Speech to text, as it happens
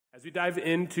As we dive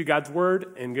into God's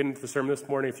Word and get into the sermon this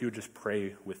morning, if you would just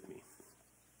pray with me.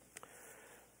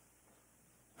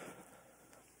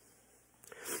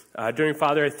 Dear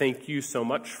Father, I thank you so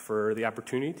much for the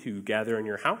opportunity to gather in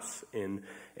your house and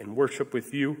worship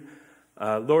with you.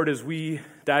 Lord, as we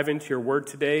dive into your Word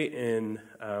today and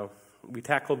we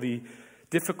tackle the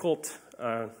difficult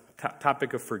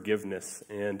topic of forgiveness,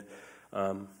 and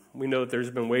we know that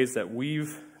there's been ways that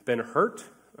we've been hurt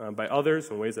by others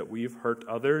and ways that we've hurt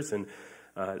others, and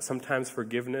sometimes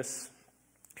forgiveness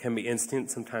can be instant,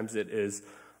 sometimes it is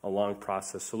a long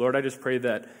process. So Lord, I just pray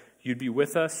that you'd be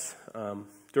with us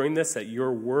during this, that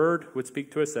your word would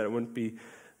speak to us, that it wouldn't be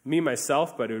me,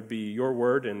 myself, but it would be your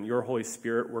word and your Holy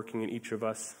Spirit working in each of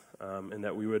us, and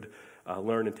that we would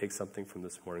learn and take something from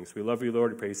this morning. So we love you,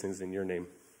 Lord. We praise things in your name.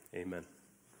 Amen.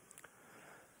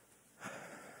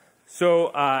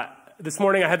 So this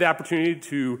morning I had the opportunity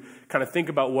to kind of think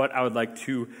about what I would like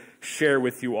to share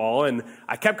with you all, and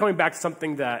I kept coming back to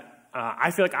something that I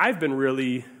feel like I've been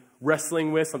really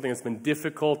wrestling with, something that's been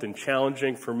difficult and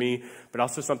challenging for me, but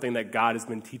also something that God has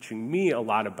been teaching me a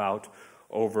lot about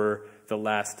over the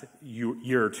last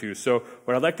year or two. So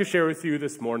what I'd like to share with you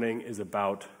this morning is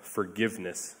about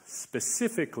forgiveness,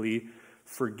 specifically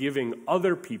forgiving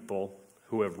other people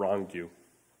who have wronged you.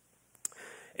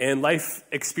 And life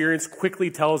experience quickly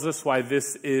tells us why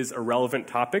this is a relevant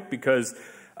topic, because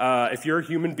if you're a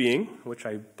human being, which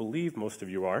I believe most of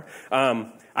you are,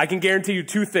 I can guarantee you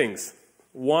two things.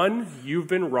 One, you've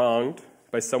been wronged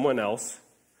by someone else.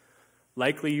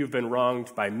 Likely you've been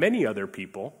wronged by many other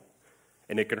people,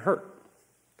 and it can hurt.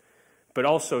 But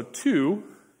also, two,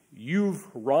 you've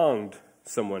wronged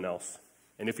someone else.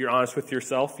 And if you're honest with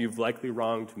yourself, you've likely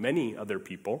wronged many other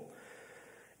people,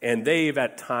 and they've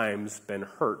at times been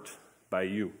hurt by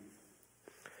you.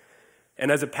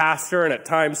 And as a pastor, and at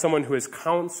times someone who has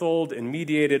counseled and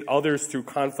mediated others through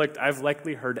conflict, I've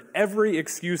likely heard every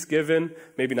excuse given,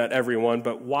 maybe not everyone,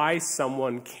 but why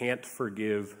someone can't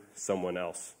forgive someone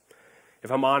else.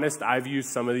 If I'm honest, I've used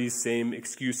some of these same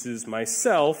excuses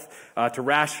myself to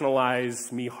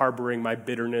rationalize me harboring my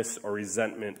bitterness or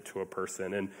resentment to a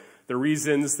person. And the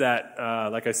reasons that,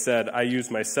 like I said, I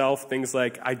use myself, things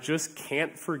like I just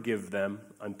can't forgive them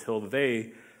until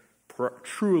they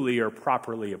truly or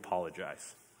properly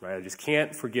apologize, right? I just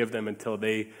can't forgive them until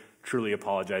they truly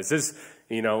apologize. This,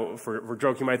 for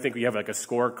joking, you might think we have like a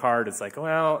scorecard. It's like,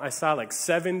 well, I saw like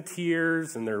 7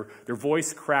 tears and their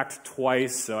voice cracked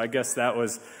twice, so I guess that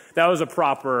was a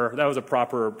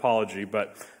proper apology,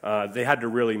 but they had to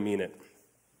really mean it.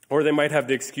 Or they might have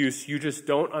the excuse, you just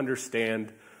don't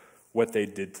understand what they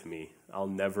did to me. I'll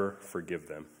never forgive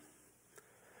them.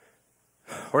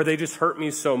 Or they just hurt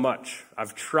me so much.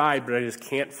 I've tried, but I just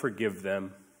can't forgive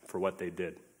them for what they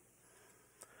did.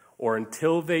 Or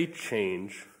until they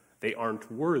change, they aren't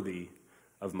worthy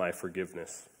of my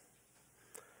forgiveness.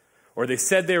 Or they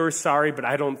said they were sorry, but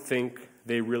I don't think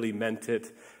they really meant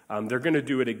it. They're going to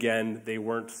do it again. They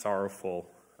weren't sorrowful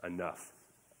enough.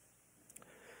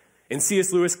 And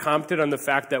C.S. Lewis commented on the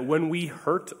fact that when we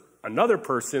hurt another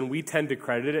person, we tend to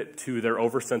credit it to their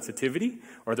oversensitivity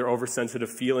or their oversensitive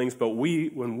feelings, but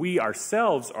when we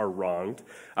ourselves are wronged,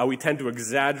 we tend to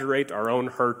exaggerate our own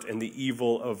hurt and the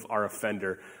evil of our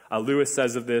offender. Lewis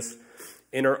says of this,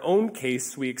 in our own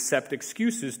case, we accept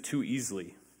excuses too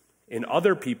easily. In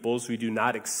other people's, we do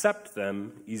not accept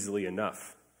them easily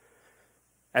enough.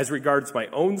 As regards my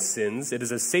own sins, it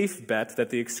is a safe bet that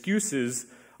the excuses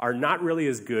are not really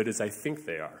as good as I think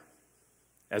they are.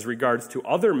 As regards to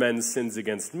other men's sins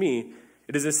against me,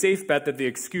 it is a safe bet that the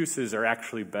excuses are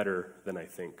actually better than I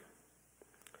think.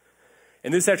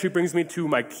 And this actually brings me to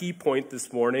my key point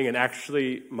this morning, and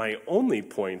actually my only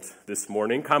point this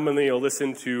morning. Commonly you'll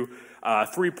listen to a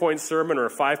 3-point sermon or a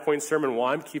 5-point sermon. Well,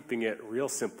 I'm keeping it real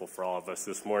simple for all of us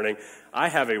this morning. I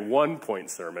have a 1-point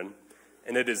sermon,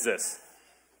 and it is this.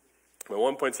 My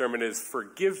 1-point sermon is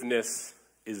forgiveness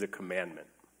is a commandment.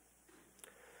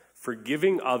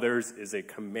 Forgiving others is a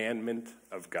commandment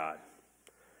of God.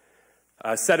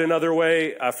 Said another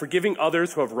way, forgiving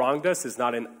others who have wronged us is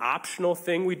not an optional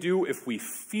thing we do if we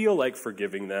feel like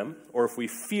forgiving them or if we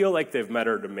feel like they've met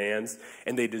our demands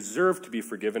and they deserve to be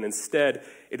forgiven. Instead,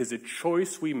 it is a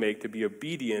choice we make to be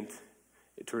obedient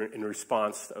in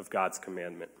response of God's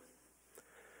commandment.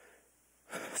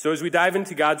 So as we dive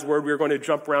into God's Word, we're going to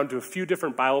jump around to a few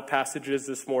different Bible passages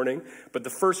this morning. But the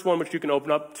first one, which you can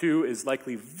open up to, is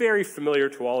likely very familiar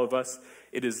to all of us.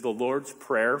 It is the Lord's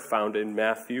Prayer found in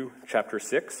Matthew chapter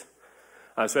 6.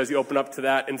 So as you open up to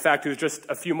that, in fact, it was just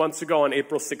a few months ago on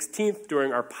April 16th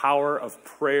during our Power of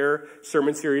Prayer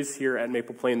sermon series here at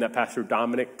Maple Plain that Pastor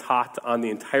Dominic taught on the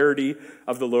entirety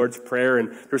of the Lord's Prayer.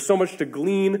 And there's so much to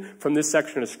glean from this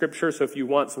section of Scripture. So if you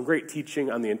want some great teaching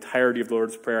on the entirety of the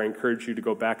Lord's Prayer, I encourage you to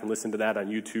go back and listen to that on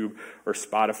YouTube or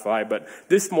Spotify. But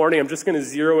this morning, I'm just going to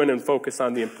zero in and focus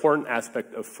on the important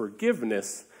aspect of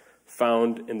forgiveness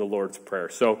found in the Lord's Prayer.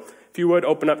 So if you would,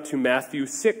 open up to Matthew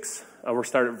 6. We'll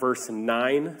start at verse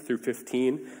 9 through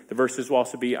 15. The verses will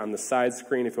also be on the side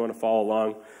screen if you want to follow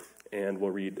along, and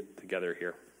we'll read together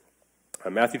here.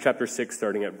 Matthew chapter 6,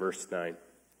 starting at verse 9.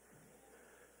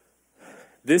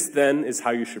 This then is how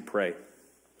you should pray.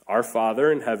 Our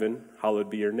Father in heaven,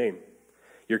 hallowed be your name.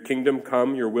 Your kingdom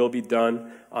come, your will be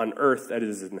done on earth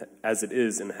as it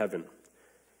is in heaven.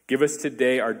 Give us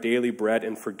today our daily bread,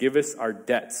 and forgive us our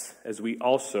debts as we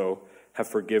also have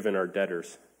forgiven our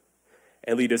debtors.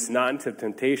 And lead us not into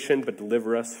temptation, but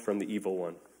deliver us from the evil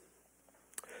one.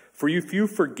 For if you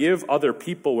forgive other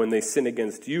people when they sin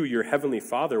against you, your heavenly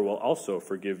Father will also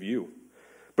forgive you.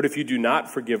 But if you do not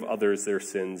forgive others their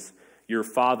sins, your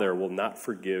Father will not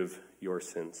forgive your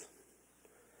sins.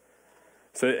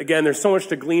 So again, there's so much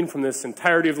to glean from this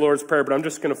entirety of the Lord's Prayer, but I'm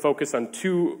just going to focus on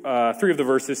three of the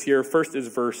verses here. First is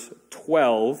verse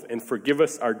 12, and forgive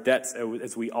us our debts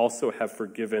as we also have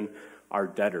forgiven our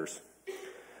debtors.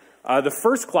 The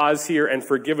first clause here, and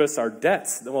forgive us our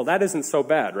debts, well, that isn't so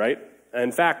bad, right?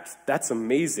 In fact, that's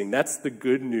amazing. That's the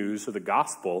good news of the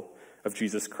gospel of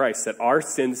Jesus Christ, that our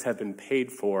sins have been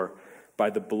paid for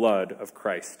by the blood of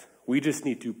Christ. We just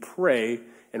need to pray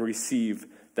and receive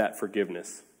that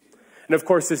forgiveness. And of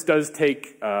course, this does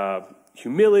take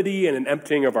humility and an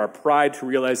emptying of our pride to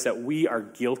realize that we are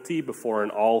guilty before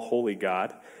an all-holy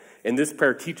God. And this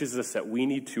prayer teaches us that we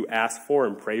need to ask for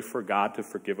and pray for God to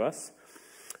forgive us.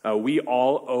 We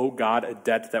all owe God a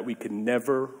debt that we could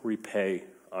never repay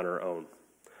on our own.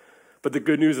 But the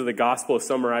good news of the gospel is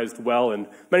summarized well in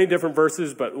many different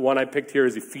verses, but one I picked here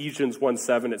is Ephesians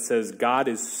 1:7. It says, God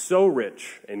is so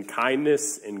rich in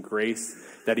kindness and grace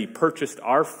that he purchased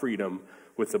our freedom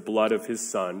with the blood of his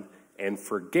Son and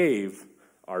forgave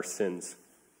our sins.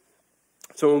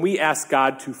 So when we ask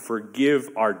God to forgive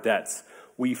our debts,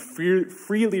 we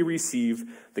freely receive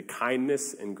the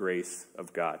kindness and grace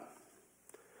of God.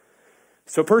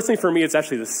 So personally for me, it's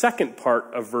actually the second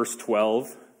part of verse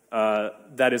 12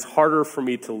 that is harder for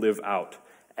me to live out,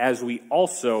 as we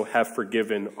also have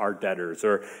forgiven our debtors,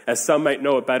 or as some might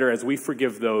know it better, as we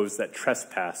forgive those that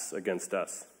trespass against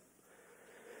us.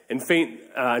 In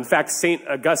fact, St.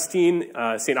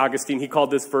 Augustine, he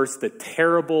called this verse the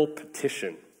terrible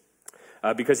petition,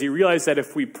 because he realized that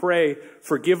if we pray,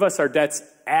 forgive us our debts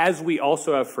as we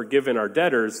also have forgiven our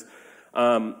debtors,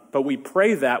 but we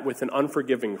pray that with an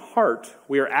unforgiving heart,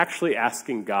 we are actually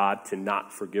asking God to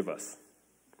not forgive us.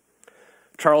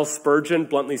 Charles Spurgeon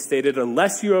bluntly stated,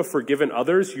 unless you have forgiven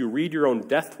others, you read your own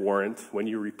death warrant when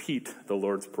you repeat the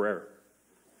Lord's Prayer.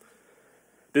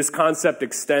 This concept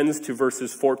extends to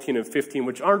verses 14 and 15,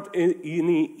 which aren't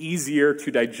any easier to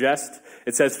digest.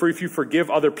 It says, for if you forgive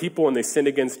other people when they sin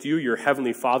against you, your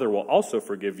heavenly Father will also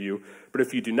forgive you. But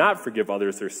if you do not forgive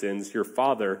others their sins, your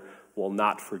Father will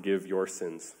not forgive your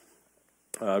sins.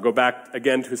 Go back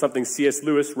again to something C.S.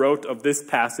 Lewis wrote of this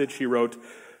passage. He wrote,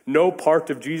 no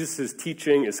part of Jesus'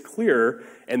 teaching is clear,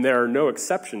 and there are no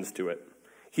exceptions to it.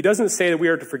 He doesn't say that we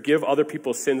are to forgive other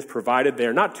people's sins provided they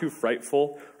are not too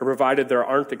frightful, or provided there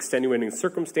aren't extenuating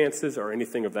circumstances or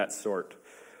anything of that sort.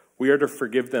 We are to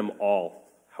forgive them all,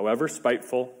 however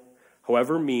spiteful,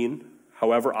 however mean,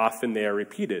 however often they are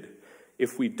repeated.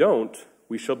 If we don't,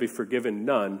 we shall be forgiven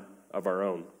none of our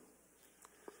own.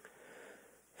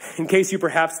 In case you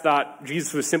perhaps thought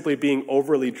Jesus was simply being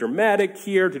overly dramatic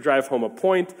here to drive home a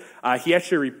point, he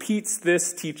actually repeats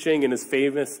this teaching in his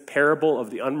famous parable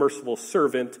of the unmerciful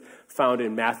servant found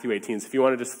in Matthew 18. So if you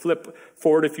want to just flip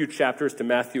forward a few chapters to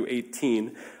Matthew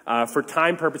 18, for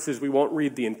time purposes, we won't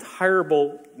read the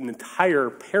entire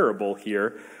parable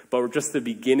here, but just the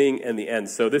beginning and the end.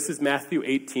 So this is Matthew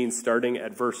 18, starting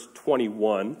at verse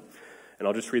 21. And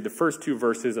I'll just read the first two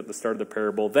verses at the start of the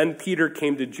parable. Then Peter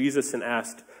came to Jesus and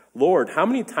asked, Lord, how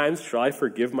many times shall I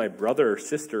forgive my brother or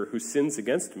sister who sins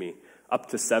against me? Up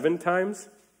to 7 times?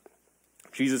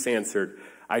 Jesus answered,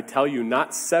 I tell you,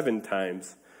 not 7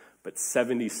 times, but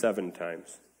 77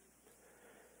 times.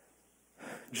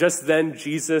 Just then,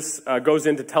 Jesus goes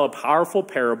in to tell a powerful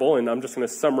parable, and I'm just going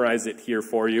to summarize it here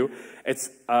for you. It's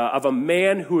of a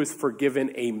man who is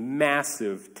forgiven a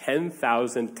massive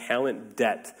 10,000 talent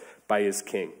debt by his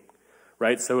king,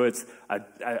 right? So it's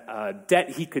a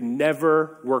debt he could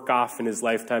never work off in his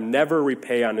lifetime, never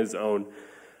repay on his own.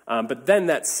 But then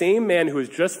that same man who was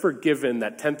just forgiven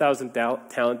that 10,000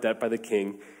 talent debt by the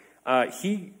king,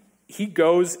 he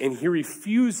goes and he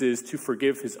refuses to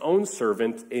forgive his own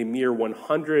servant a mere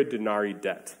 100 denarii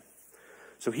debt.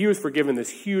 So he was forgiven this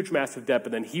huge, massive debt,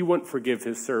 but then he wouldn't forgive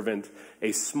his servant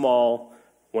a small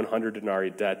 100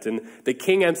 denarii debt. And the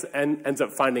king ends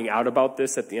up finding out about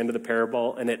this at the end of the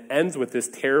parable, and it ends with this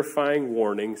terrifying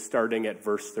warning starting at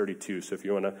verse 32. So if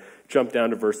you want to jump down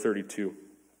to verse 32.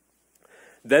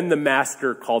 Then the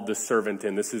master called the servant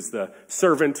in. This is the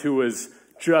servant who was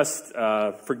just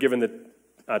forgiven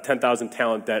the 10,000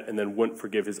 talent debt and then wouldn't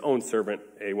forgive his own servant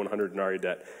a 100 denarii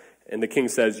debt. And the king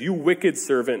says, "You wicked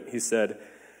servant," he said,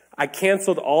 "I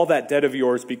canceled all that debt of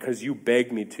yours because you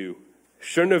begged me to.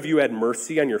 Shouldn't have you had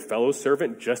mercy on your fellow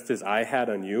servant just as I had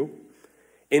on you?"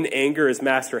 In anger, his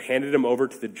master handed him over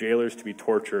to the jailers to be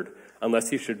tortured unless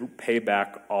he should pay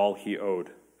back all he owed.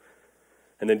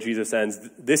 And then Jesus ends,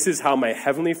 "This is how my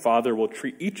heavenly Father will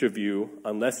treat each of you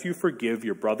unless you forgive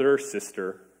your brother or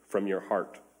sister from your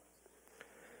heart."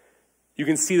 You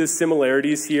can see the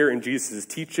similarities here in Jesus'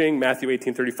 teaching. Matthew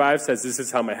 18:35 says, "This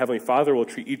is how my heavenly Father will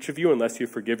treat each of you unless you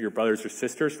forgive your brothers or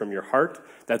sisters from your heart."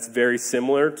 That's very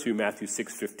similar to Matthew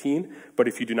 6:15. "But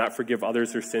if you do not forgive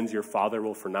others their sins, your Father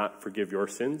will not forgive your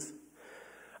sins."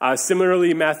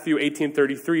 Similarly, Matthew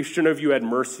 18:33, "Shouldn't have you had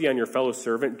mercy on your fellow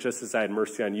servant just as I had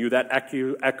mercy on you?" That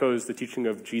echoes the teaching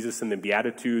of Jesus in the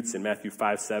Beatitudes in Matthew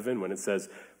 5:7 when it says,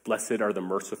 "Blessed are the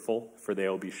merciful, for they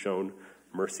will be shown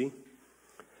mercy."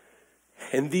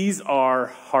 And these are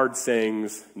hard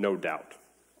sayings, no doubt.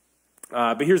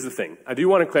 But here's the thing. I do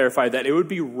want to clarify that it would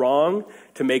be wrong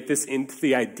to make this into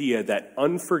the idea that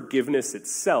unforgiveness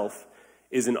itself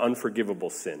is an unforgivable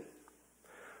sin.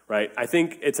 Right? I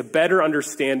think it's a better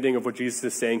understanding of what Jesus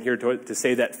is saying here to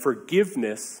say that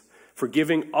forgiveness,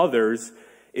 forgiving others,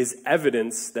 is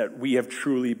evidence that we have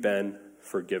truly been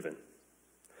forgiven.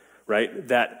 Right?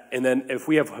 And then if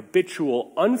we have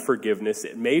habitual unforgiveness,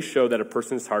 it may show that a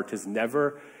person's heart has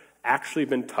never actually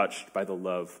been touched by the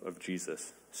love of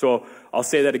Jesus. So I'll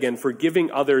say that again.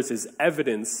 Forgiving others is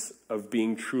evidence of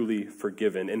being truly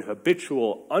forgiven. And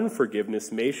habitual unforgiveness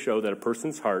may show that a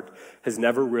person's heart has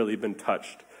never really been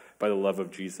touched by the love of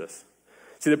Jesus.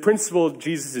 See, the principle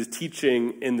Jesus is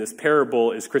teaching in this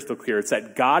parable is crystal clear. It's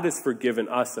that God has forgiven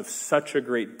us of such a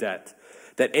great debt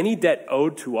that any debt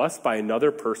owed to us by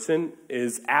another person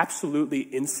is absolutely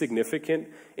insignificant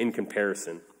in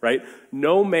comparison, right?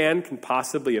 No man can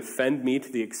possibly offend me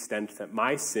to the extent that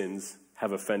my sins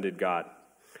have offended God.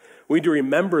 We need to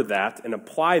remember that and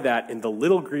apply that in the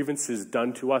little grievances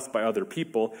done to us by other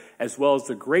people, as well as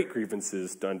the great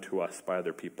grievances done to us by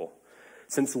other people.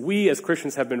 Since we as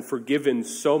Christians have been forgiven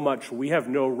so much, we have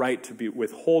no right to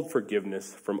withhold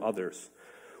forgiveness from others.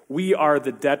 We are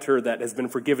the debtor that has been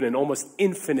forgiven an almost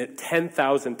infinite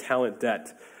 10,000 talent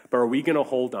debt. But are we going to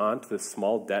hold on to the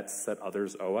small debts that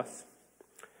others owe us?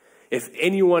 If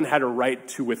anyone had a right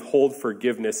to withhold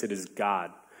forgiveness, it is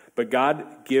God. But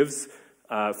God gives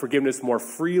forgiveness more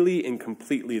freely and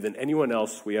completely than anyone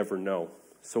else we ever know.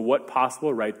 So what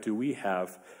possible right do we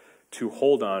have to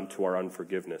hold on to our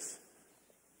unforgiveness?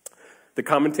 The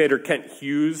commentator Kent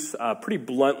Hughes pretty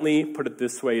bluntly put it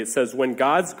this way. It says, "When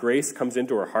God's grace comes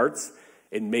into our hearts,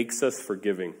 it makes us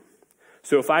forgiving.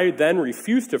 So if I then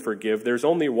refuse to forgive, there's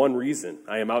only one reason.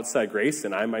 I am outside grace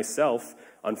and I myself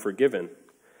unforgiven.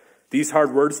 These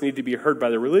hard words need to be heard by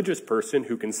the religious person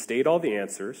who can state all the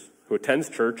answers, who attends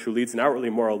church, who leads an outwardly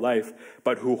moral life,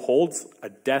 but who holds a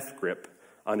death grip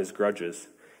on his grudges.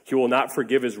 He will not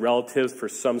forgive his relatives for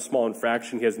some small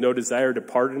infraction. He has no desire to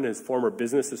pardon his former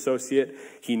business associate.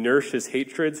 He nourishes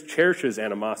hatreds, cherishes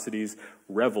animosities,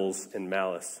 revels in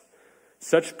malice.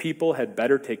 Such people had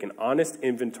better take an honest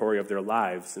inventory of their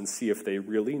lives and see if they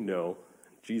really know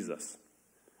Jesus."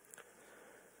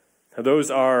 Now,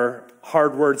 those are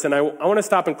hard words, and I want to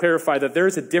stop and clarify that there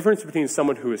is a difference between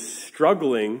someone who is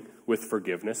struggling with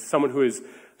forgiveness, someone who is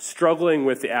struggling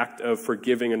with the act of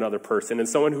forgiving another person, and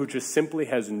someone who just simply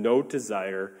has no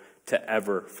desire to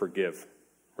ever forgive,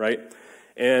 right?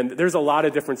 And there's a lot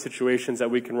of different situations that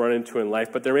we can run into in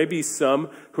life, but there may be some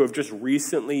who have just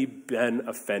recently been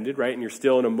offended, right? And you're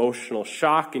still in emotional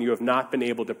shock, and you have not been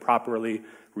able to properly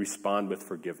respond with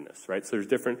forgiveness, right? So there's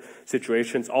different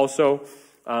situations. Also,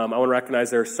 I want to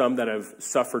recognize there are some that have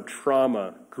suffered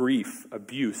trauma, grief,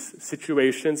 abuse,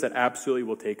 situations that absolutely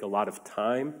will take a lot of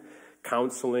time,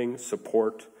 counseling,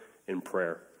 support, and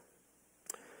prayer.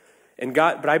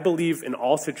 But I believe in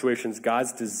all situations,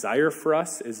 God's desire for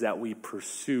us is that we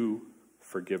pursue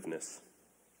forgiveness.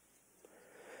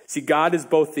 See, God is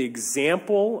both the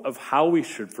example of how we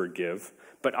should forgive,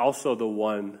 but also the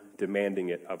one demanding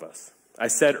it of us. I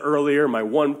said earlier, my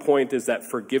one point is that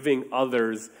forgiving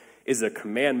others is a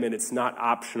commandment. It's not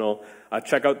optional.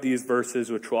 Check out these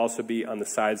verses, which will also be on the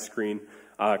side screen.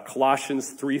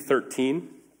 Colossians 3:13.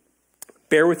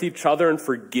 Bear with each other and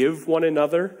forgive one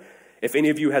another. If any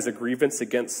of you has a grievance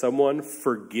against someone,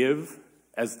 forgive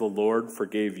as the Lord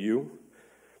forgave you.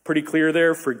 Pretty clear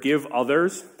there. Forgive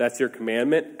others. That's your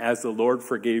commandment. As the Lord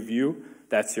forgave you,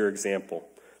 that's your example.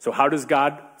 So how does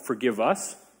God forgive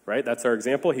us? Right? That's our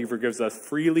example. He forgives us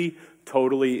freely,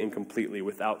 totally, and completely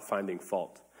without finding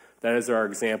fault. That is our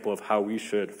example of how we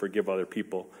should forgive other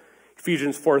people.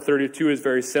 Ephesians 4:32 is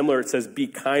very similar. It says, be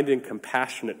kind and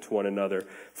compassionate to one another,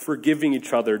 forgiving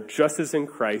each other just as in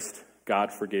Christ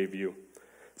God forgave you.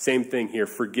 Same thing here.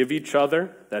 Forgive each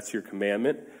other. That's your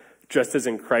commandment. Just as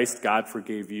in Christ God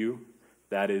forgave you.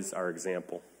 That is our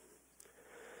example.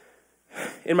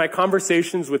 In my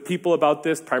conversations with people about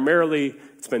this, primarily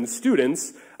it's been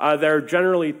students, there are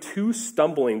generally two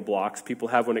stumbling blocks people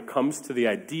have when it comes to the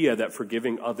idea that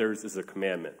forgiving others is a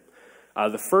commandment.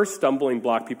 The first stumbling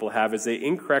block people have is they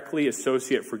incorrectly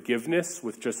associate forgiveness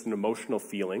with just an emotional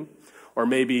feeling, or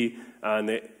maybe in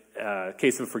the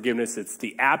case of forgiveness, it's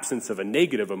the absence of a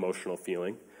negative emotional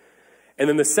feeling. And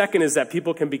then the second is that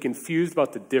people can be confused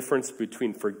about the difference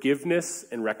between forgiveness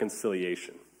and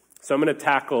reconciliation. So I'm going to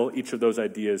tackle each of those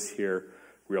ideas here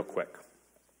real quick.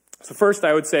 So first,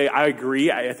 I would say I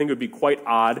agree. I think it would be quite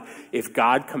odd if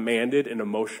God commanded an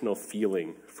emotional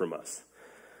feeling from us.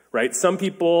 Right? Some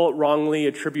people wrongly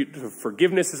attribute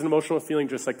forgiveness as an emotional feeling,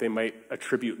 just like they might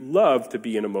attribute love to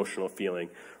be an emotional feeling.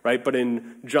 Right? But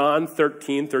in John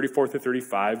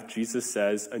 13:34-35, Jesus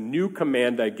says, a new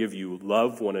command I give you,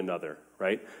 love one another.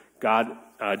 Right?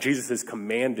 Jesus is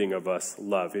commanding of us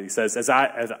love. He says, as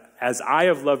I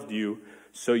have loved you,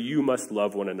 so you must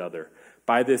love one another.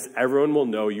 By this, everyone will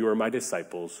know you are my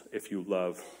disciples if you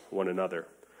love one another.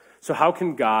 So how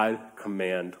can God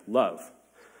command love?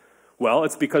 Well,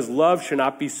 it's because love should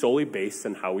not be solely based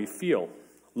on how we feel.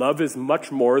 Love is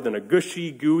much more than a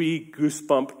gushy, gooey,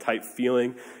 goosebump type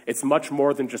feeling. It's much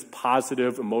more than just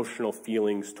positive emotional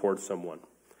feelings towards someone.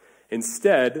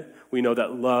 Instead, we know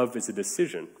that love is a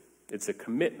decision. It's a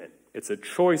commitment. It's a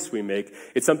choice we make.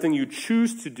 It's something you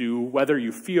choose to do whether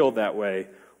you feel that way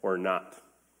or not.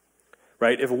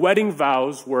 Right? If wedding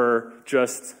vows were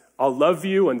just, I'll love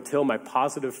you until my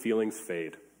positive feelings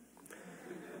fade,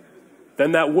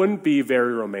 then that wouldn't be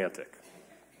very romantic.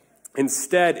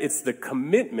 Instead, it's the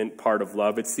commitment part of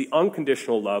love. It's the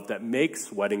unconditional love that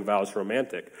makes wedding vows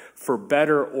romantic, for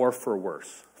better or for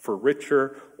worse, for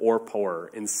richer or poorer,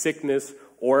 in sickness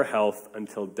or health,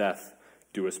 until death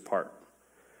do us part.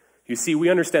 You see, we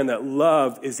understand that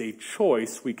love is a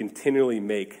choice we continually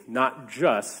make, not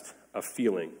just a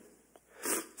feeling.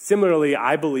 Similarly,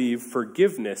 I believe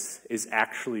forgiveness is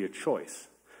actually a choice.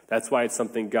 That's why it's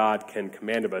something God can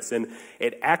command of us. And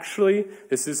it actually,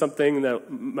 this is something that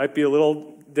might be a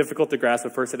little difficult to grasp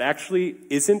at first, it actually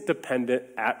isn't dependent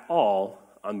at all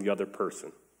on the other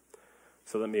person.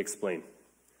 So let me explain.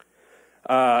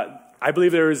 I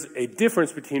believe there is a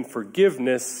difference between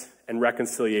forgiveness and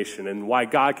reconciliation, and why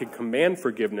God can command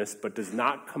forgiveness but does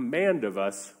not command of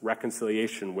us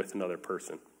reconciliation with another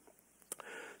person.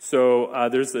 So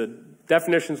there's the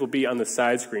definitions will be on the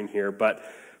side screen here, but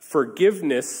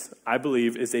forgiveness, I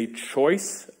believe, is a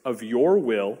choice of your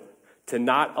will to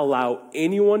not allow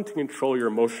anyone to control your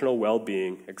emotional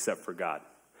well-being except for God.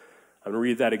 I'm going to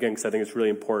read that again because I think it's really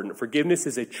important. Forgiveness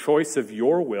is a choice of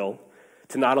your will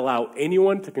to not allow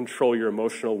anyone to control your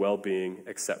emotional well-being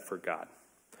except for God.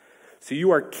 So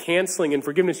you are canceling, in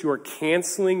forgiveness, you are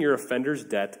canceling your offender's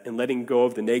debt and letting go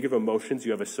of the negative emotions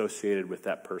you have associated with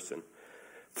that person.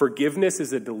 Forgiveness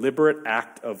is a deliberate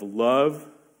act of love,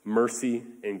 mercy,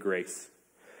 and grace.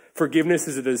 Forgiveness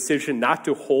is a decision not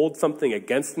to hold something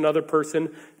against another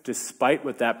person despite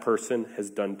what that person has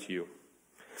done to you.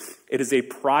 It is a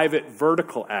private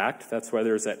vertical act, that's why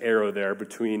there's that arrow there,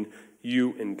 between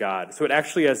you and God. So it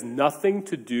actually has nothing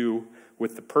to do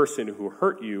with the person who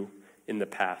hurt you in the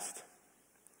past.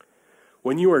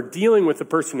 When you are dealing with the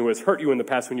person who has hurt you in the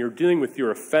past, when you're dealing with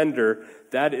your offender,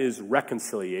 that is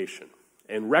reconciliation.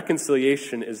 And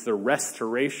reconciliation is the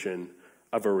restoration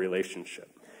of a relationship.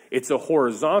 It's a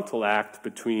horizontal act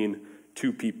between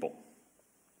two people,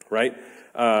 right?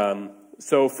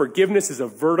 So forgiveness is a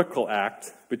vertical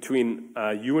act between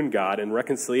you and God, and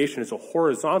reconciliation is a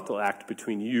horizontal act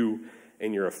between you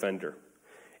and your offender.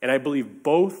 And I believe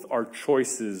both are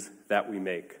choices that we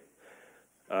make.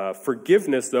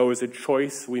 Forgiveness, though, is a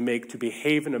choice we make to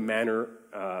behave in a manner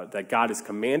that God has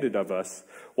commanded of us,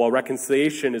 while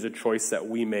reconciliation is a choice that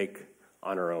we make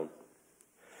on our own.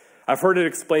 I've heard it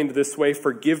explained this way: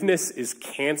 forgiveness is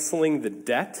canceling the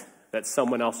debt that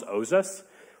someone else owes us,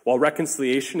 while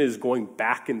reconciliation is going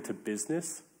back into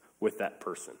business with that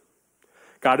person.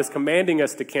 God is commanding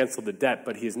us to cancel the debt,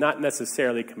 but he is not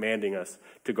necessarily commanding us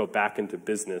to go back into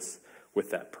business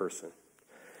with that person.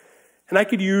 And I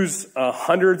could use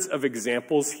hundreds of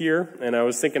examples here, and I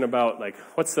was thinking about,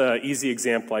 what's an easy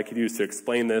example I could use to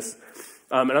explain this?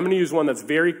 And I'm going to use one that's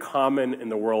very common in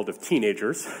the world of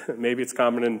teenagers. Maybe it's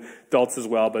common in adults as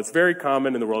well, but it's very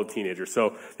common in the world of teenagers.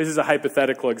 So this is a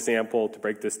hypothetical example to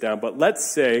break this down. But let's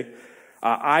say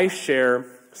I share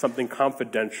something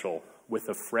confidential with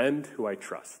a friend who I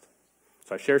trust.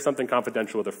 So I share something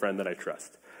confidential with a friend that I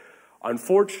trust.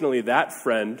 Unfortunately, that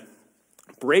friend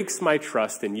breaks my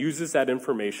trust and uses that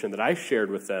information that I shared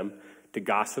with them to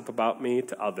gossip about me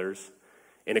to others,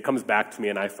 and it comes back to me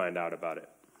and I find out about it.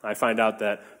 I find out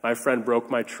that my friend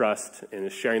broke my trust and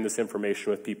is sharing this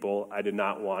information with people I did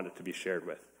not want it to be shared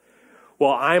with.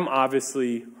 Well, I'm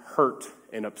obviously hurt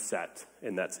and upset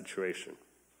in that situation.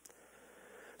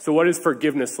 So what does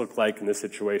forgiveness look like in this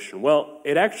situation? Well,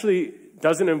 it actually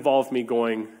doesn't involve me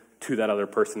going to that other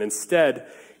person. Instead,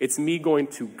 it's me going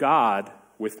to God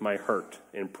with my hurt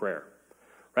in prayer,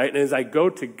 right? And as I go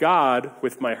to God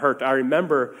with my hurt, I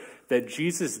remember that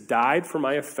Jesus died for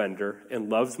my offender and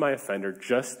loves my offender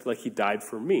just like he died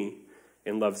for me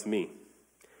and loves me.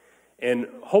 And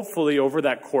hopefully over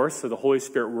that course of the Holy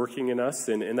Spirit working in us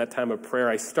and in that time of prayer,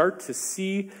 I start to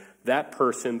see that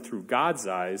person through God's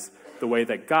eyes the way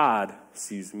that God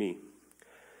sees me.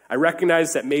 I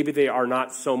recognize that maybe they are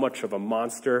not so much of a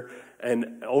monster,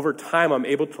 and over time I'm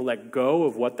able to let go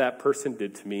of what that person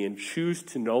did to me and choose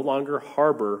to no longer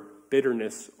harbor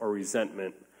bitterness or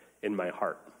resentment in my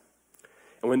heart.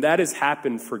 And when that has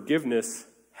happened, forgiveness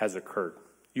has occurred.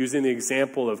 Using the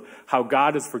example of how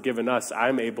God has forgiven us,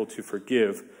 I'm able to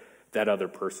forgive that other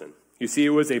person. You see, it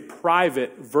was a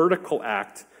private, vertical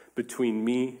act between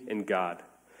me and God.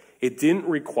 It didn't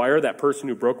require that person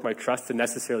who broke my trust to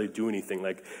necessarily do anything.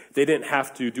 Like, they didn't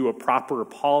have to do a proper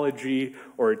apology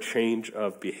or a change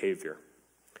of behavior.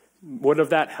 Would have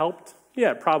that helped?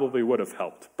 Yeah, it probably would have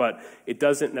helped, but it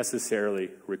doesn't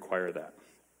necessarily require that.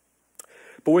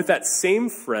 But with that same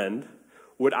friend,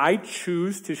 would I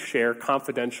choose to share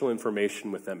confidential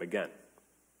information with them again?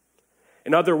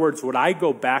 In other words, would I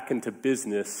go back into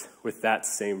business with that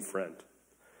same friend?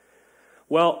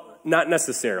 Well, not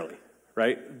necessarily,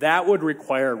 right? That would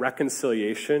require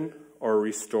reconciliation or a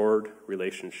restored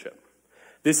relationship.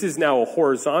 This is now a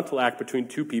horizontal act between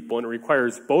two people, and it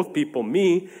requires both people,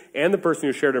 me and the person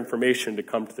who shared information, to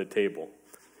come to the table.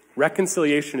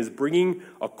 Reconciliation is bringing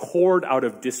a cord out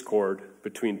of discord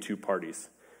between two parties.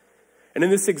 And in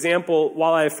this example,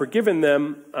 while I have forgiven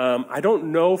them, I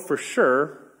don't know for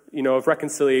sure, if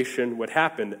reconciliation would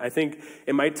happen. I think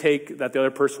it might take that the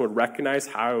other person would recognize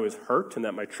how I was hurt and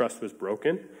that my trust was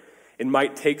broken. It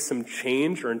might take some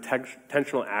change or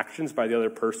intentional actions by the other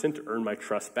person to earn my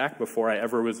trust back before I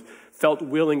ever felt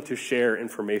willing to share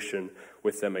information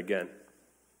with them again.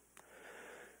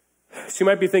 So you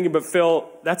might be thinking, but Phil,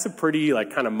 that's a pretty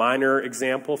kind of minor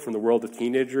example from the world of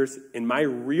teenagers. In my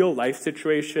real life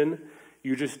situation,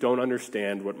 you just don't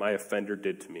understand what my offender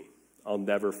did to me. I'll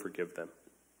never forgive them.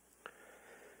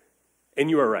 And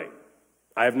you are right.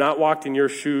 I have not walked in your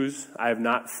shoes. I have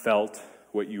not felt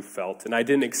what you felt. And I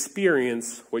didn't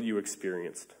experience what you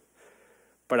experienced.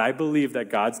 But I believe that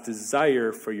God's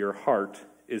desire for your heart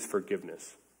is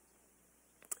forgiveness.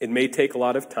 It may take a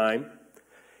lot of time.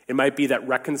 It might be that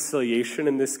reconciliation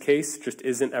in this case just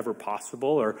isn't ever possible,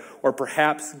 or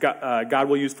perhaps God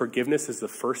will use forgiveness as the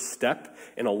first step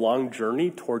in a long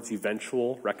journey towards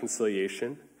eventual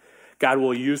reconciliation. God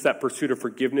will use that pursuit of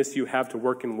forgiveness you have to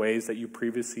work in ways that you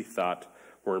previously thought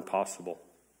were impossible.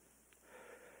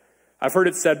 I've heard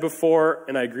it said before,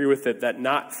 and I agree with it, that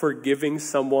not forgiving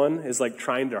someone is like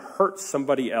trying to hurt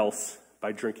somebody else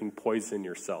by drinking poison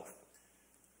yourself.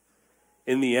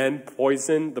 In the end,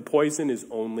 the poison is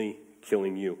only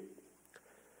killing you.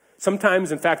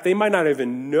 Sometimes, in fact, they might not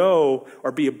even know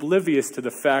or be oblivious to the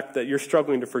fact that you're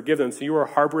struggling to forgive them, so you are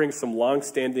harboring some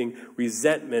long-standing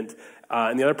resentment,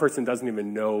 and the other person doesn't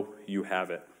even know you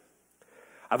have it.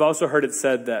 I've also heard it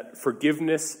said that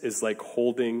forgiveness is like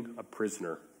holding a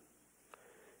prisoner.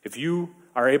 If you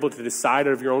are able to decide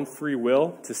out of your own free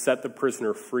will to set the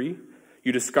prisoner free,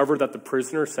 you discover that the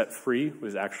prisoner set free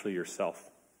was actually yourself.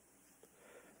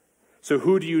 So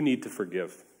who do you need to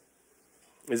forgive?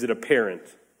 Is it a parent,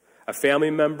 a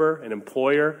family member, an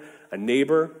employer, a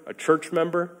neighbor, a church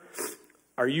member?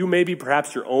 Are you maybe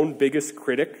perhaps your own biggest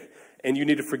critic, and you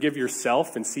need to forgive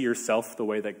yourself and see yourself the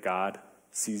way that God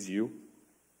sees you?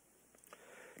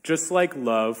 Just like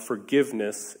love,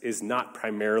 forgiveness is not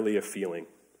primarily a feeling.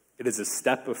 It is a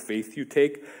step of faith you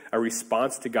take, a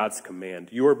response to God's command.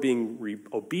 You are being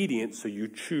obedient, so you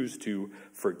choose to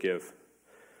forgive.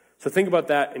 So think about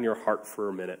that in your heart for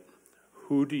a minute.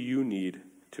 Who do you need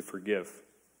to forgive?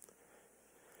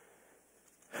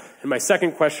 And my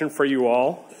second question for you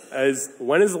all is,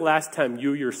 when is the last time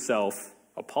you yourself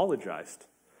apologized?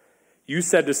 You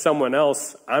said to someone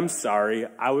else, "I'm sorry,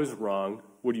 I was wrong.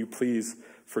 Would you please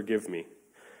forgive me?"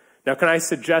 Now, can I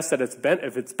suggest that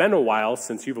if it's been a while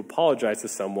since you've apologized to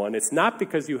someone, it's not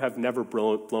because you have never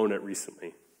blown it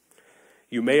recently.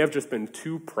 You may have just been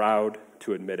too proud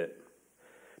to admit it.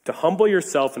 To humble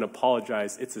yourself and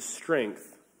apologize, it's a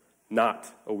strength,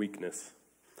 not a weakness.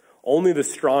 Only the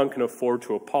strong can afford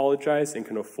to apologize and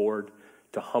can afford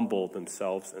to humble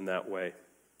themselves in that way.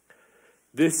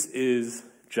 This is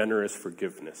generous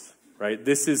forgiveness, right?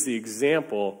 This is the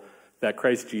example that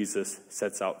Christ Jesus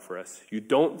sets out for us. You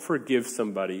don't forgive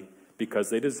somebody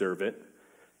because they deserve it.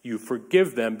 You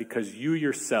forgive them because you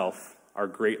yourself are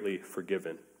greatly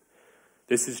forgiven.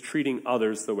 This is treating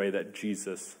others the way that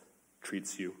Jesus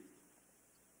treats you.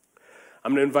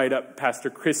 I'm going to invite up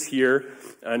Pastor Chris here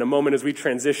in a moment as we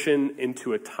transition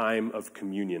into a time of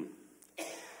communion.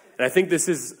 And I think this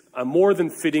is a more than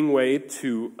fitting way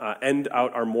to end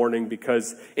out our morning,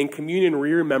 because in communion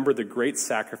we remember the great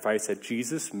sacrifice that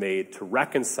Jesus made to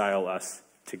reconcile us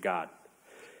to God.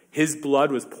 His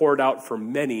blood was poured out for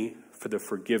many for the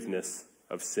forgiveness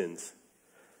of sins.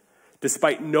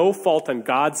 Despite no fault on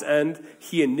God's end,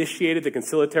 he initiated the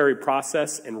conciliatory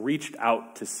process and reached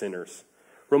out to sinners.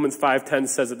 Romans 5:10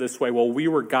 says it this way: while we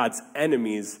were God's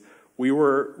enemies, we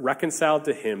were reconciled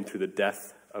to him through the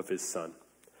death of his Son.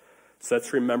 So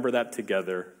let's remember that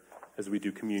together as we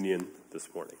do communion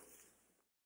this morning.